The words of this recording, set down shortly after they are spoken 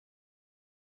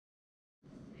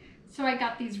So I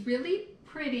got these really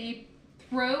pretty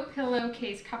throw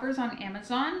pillowcase covers on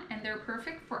Amazon, and they're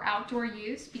perfect for outdoor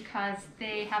use because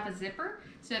they have a zipper.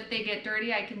 So if they get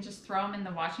dirty, I can just throw them in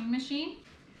the washing machine.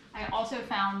 I also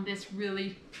found this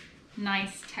really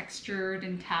nice textured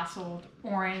and tasseled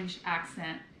orange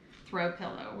accent throw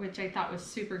pillow, which I thought was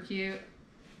super cute.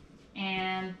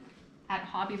 And at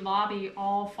Hobby Lobby,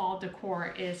 all fall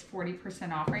decor is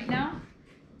 40% off right now.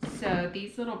 So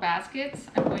these little baskets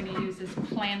I'm going to use as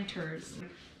planters.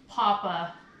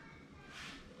 Pop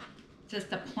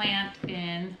just a plant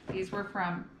in. These were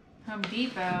from Home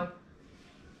Depot,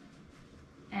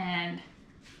 and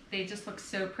they just look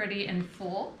so pretty and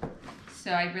full.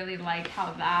 So I really like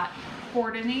how that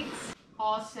coordinates.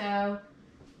 Also,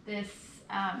 this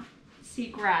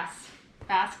seagrass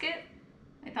basket.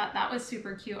 I thought that was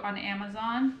super cute on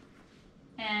Amazon.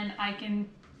 And I can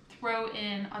throw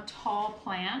in a tall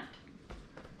plant.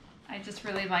 I just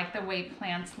really like the way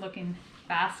plants look in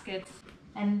baskets.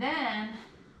 And then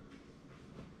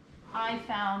I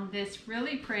found this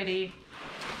really pretty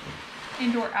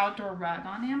indoor-outdoor rug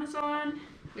on Amazon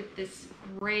with this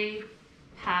gray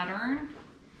pattern,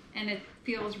 and it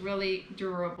feels really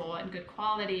durable and good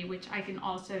quality, which I can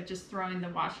also just throw in the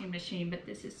washing machine, but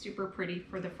this is super pretty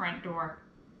for the front door.